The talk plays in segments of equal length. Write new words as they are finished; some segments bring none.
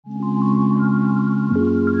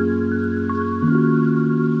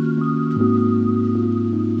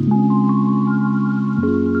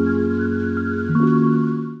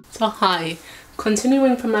So hi,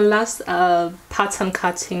 continuing from my last pattern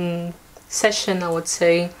cutting session, I would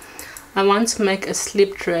say, I want to make a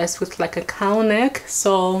slip dress with like a cowl neck.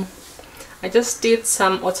 So I just did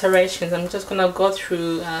some alterations. I'm just gonna go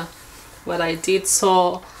through what I did.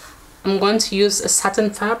 So I'm going to use a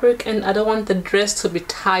satin fabric, and I don't want the dress to be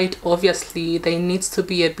tight. Obviously there needs to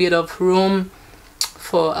be a bit of room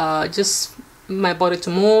for just my body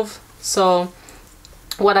to move. So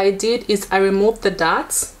what I did is I removed the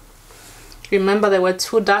dots. Remember, there were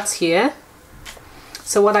 2 dots here.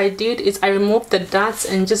 So what I did is I removed the dots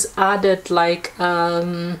and just added like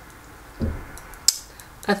I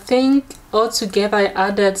think altogether I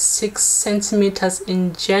added 6 centimeters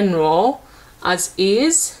in general as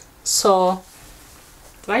is. So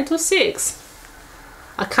did I do 6?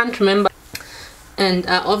 I can't remember. And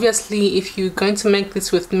obviously if you're going to make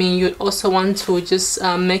this with me, you also want to just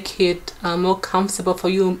make it more comfortable for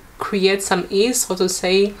you, create some ease, so to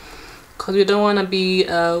say, because you don't want to be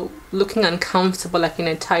looking uncomfortable like in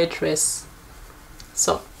a tight dress.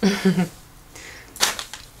 So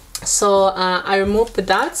so I removed the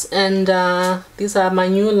dots, and these are my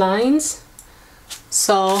new lines.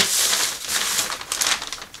 So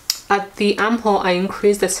at the armhole I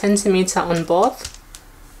increased a centimeter on both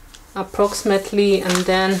approximately, and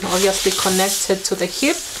then obviously connected to the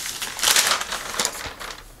hip,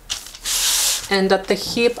 and at the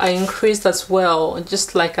hip I increased as well,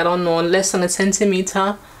 just like, I don't know, less than a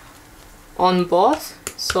centimeter on both.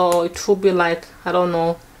 So it will be like, I don't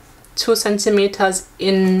know, 2 centimeters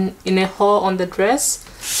in a hole on the dress.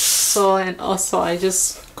 So, and also I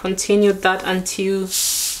just continued that until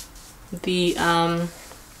the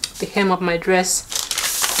hem of my dress.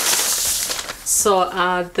 So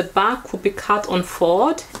the back will be cut on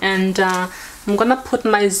forward, and I'm gonna put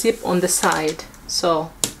my zip on the side. So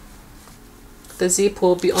the zip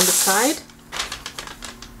will be on the side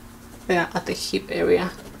there at the hip area.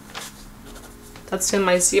 That's where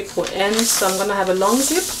my zip will end. So I'm gonna have a long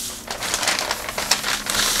zip.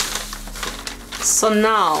 So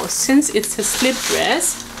now, since it's a slip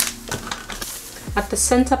dress, at the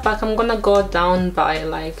center back I'm gonna go down by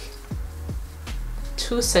like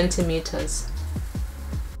 2 centimeters.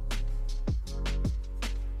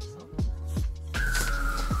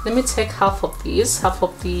 Let me take half of these, half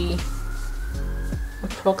of the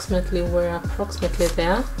approximately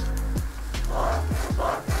there,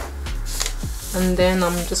 and then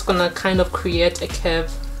I'm just gonna kind of create a curve.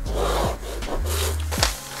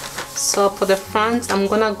 So for the front I'm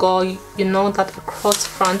gonna go, you know, that across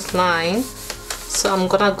front line. So I'm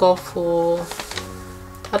gonna go for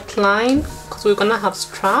that line because we're gonna have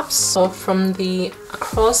straps. So from the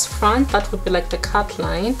across front, that would be like the cut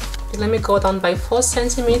line. Let me go down by 4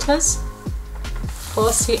 centimeters, 4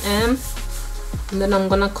 cm, and then I'm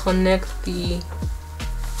gonna connect the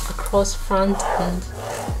across front and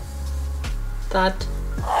that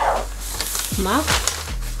mark.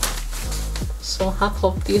 So half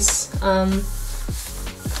of this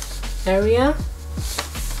area.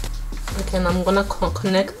 Okay, and I'm gonna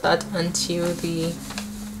connect that until the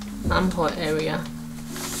armhole area.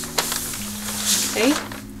 Okay,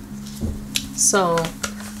 so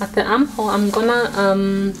at the armhole I'm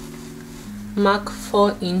gonna mark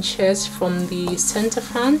 4 inches from the center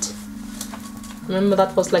front. Remember,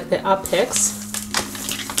 that was like the apex,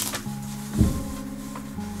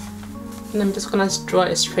 and I'm just gonna draw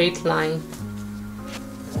a straight line.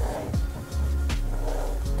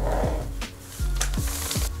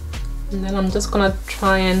 And then I'm just gonna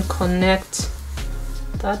try and connect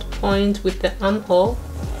that point with the armhole.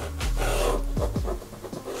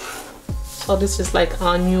 So this is like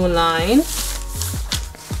our new line.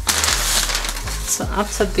 So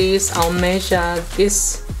after this I'll measure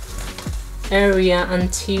this area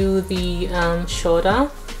until the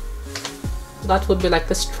shoulder. That would be like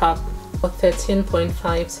the strap, for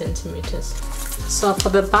 13.5 centimeters. So for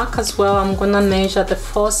the back as well, I'm gonna measure the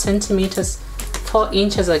 4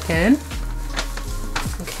 inches again.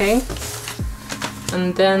 Okay,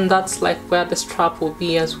 and then that's like where the strap will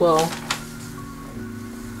be as well.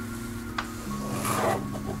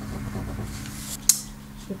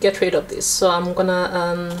 Get rid of this. So I'm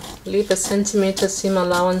gonna leave a centimeter seam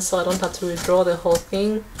allowance so I don't have to redraw the whole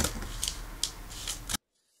thing.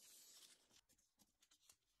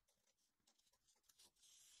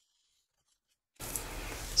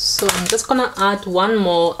 So I'm just gonna add one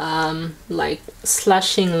more like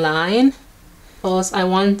slashing line, because I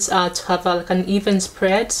want to have like an even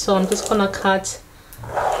spread. So I'm just gonna cut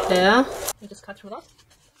there. You just cut through that.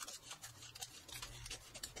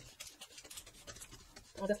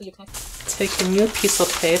 Take a new piece of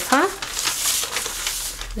paper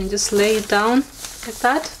and just lay it down like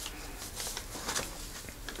that.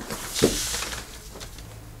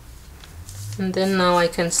 And then now I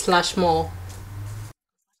can slash more.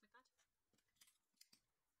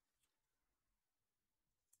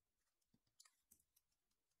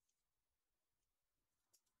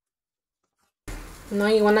 Now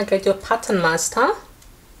you want to get your pattern master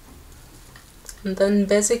and then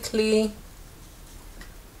basically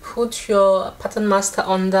put your pattern master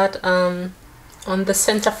on that on the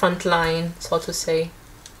center front line, so to say.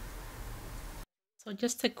 So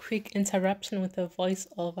just a quick interruption with the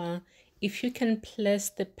voiceover. If you can place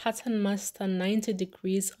the pattern master 90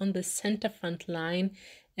 degrees on the center front line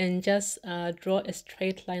and just draw a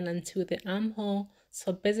straight line until the armhole,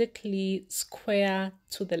 so basically square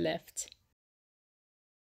to the left.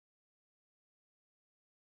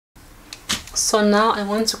 So now I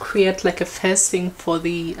want to create like a facing for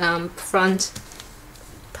the front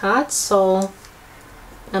part. So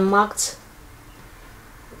I marked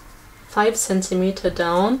 5 centimeter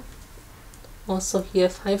down, also here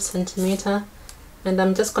 5 centimeter, and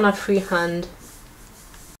I'm just gonna freehand.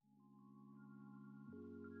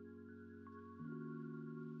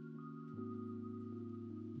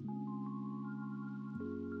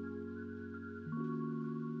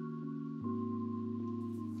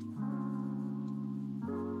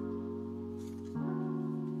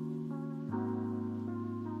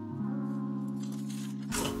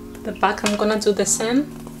 The back I'm gonna do the same.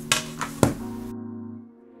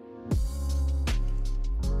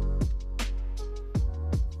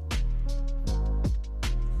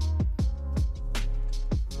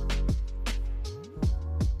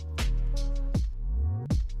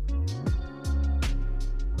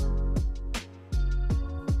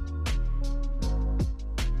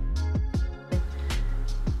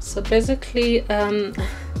 So basically I'm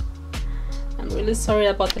really sorry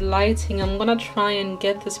about the lighting. I'm gonna try and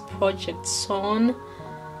get this project sewn,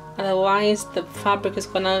 otherwise the fabric is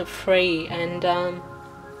gonna fray, and I'm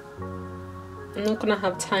not gonna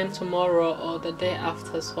have time tomorrow or the day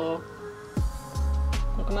after, so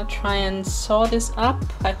I'm gonna try and sew this up.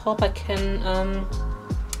 I hope I can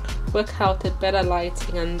work out a better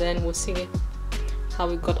lighting, and then we'll see how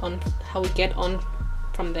we get on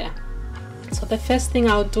from there. So the first thing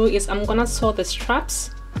I'll do is I'm gonna sew the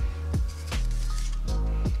straps.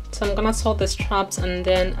 So I'm gonna sew the straps and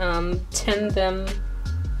then turn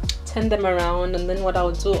them around, and then what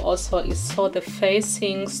I'll do also is sew the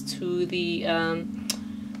facings to the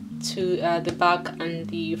back and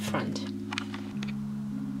the front.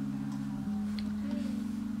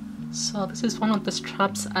 So this is one of the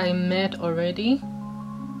straps I made already.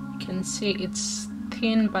 You can see it's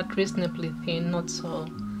thin but reasonably thin, not so.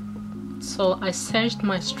 So I serged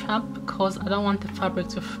my strap because I don't want the fabric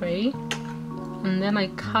to fray. And then I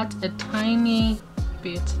cut a tiny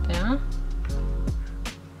bit there.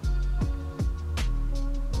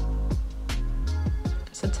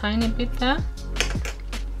 Just a tiny bit there.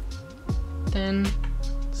 Then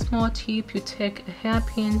small tip, you take a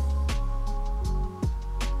hairpin,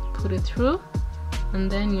 put it through, and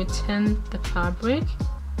then you turn the fabric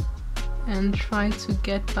and try to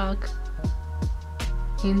get back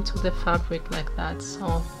into the fabric like that.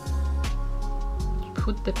 So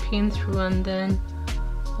put the pin through, and then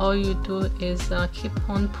all you do is keep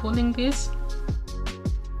on pulling this.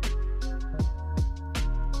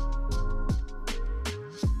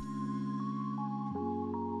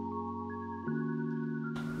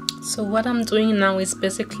 So what I'm doing now is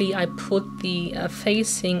basically I put the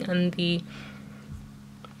facing and the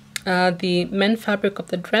main fabric of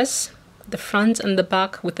the dress, the front and the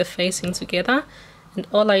back with the facing together, and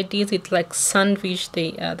all I did is like sandwich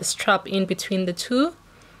the strap in between the two.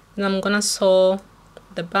 And I'm gonna sew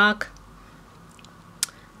the back.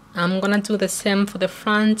 I'm gonna do the same for the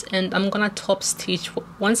front, and I'm gonna top stitch.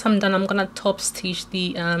 Once I'm done, I'm gonna top stitch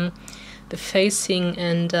the facing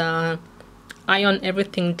and iron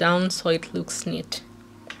everything down so it looks neat.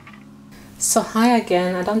 So hi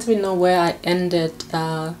again. I don't even know where I ended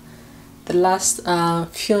the last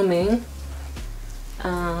filming.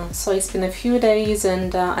 So it's been a few days,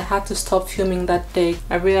 and I had to stop filming that day.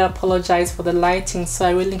 I really apologize for the lighting, so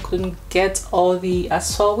I really couldn't get all the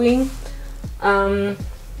sewing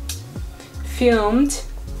filmed,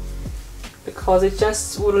 because it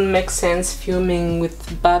just wouldn't make sense filming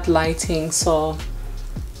with bad lighting. So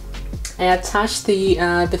I attached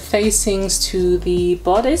the facings to the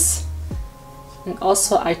bodice, and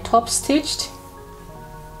also I top stitched,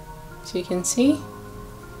 so you can see.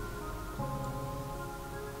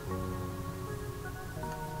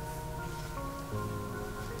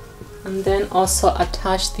 And then also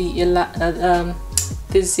attach the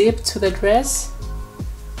zip to the dress.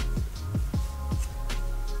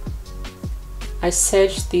 I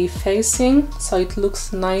serged the facing so it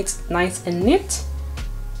looks nice and neat.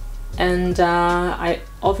 And I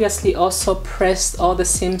obviously also pressed all the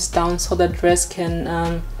seams down so the dress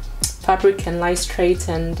can fabric can lie straight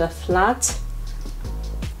and flat.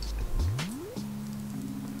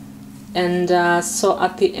 And so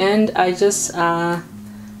at the end I just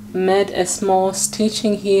made a small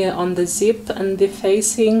stitching here on the zip and the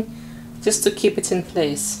facing just to keep it in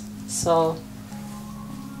place. So,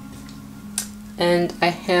 and I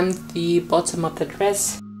hemmed the bottom of the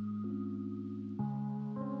dress.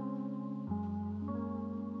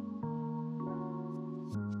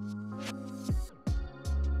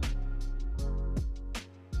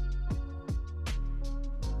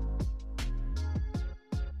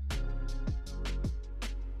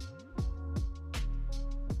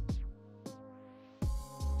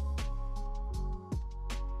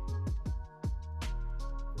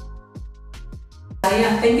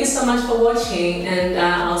 Yeah, thank you so much for watching, and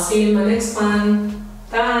I'll see you in my next one.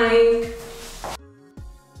 Bye!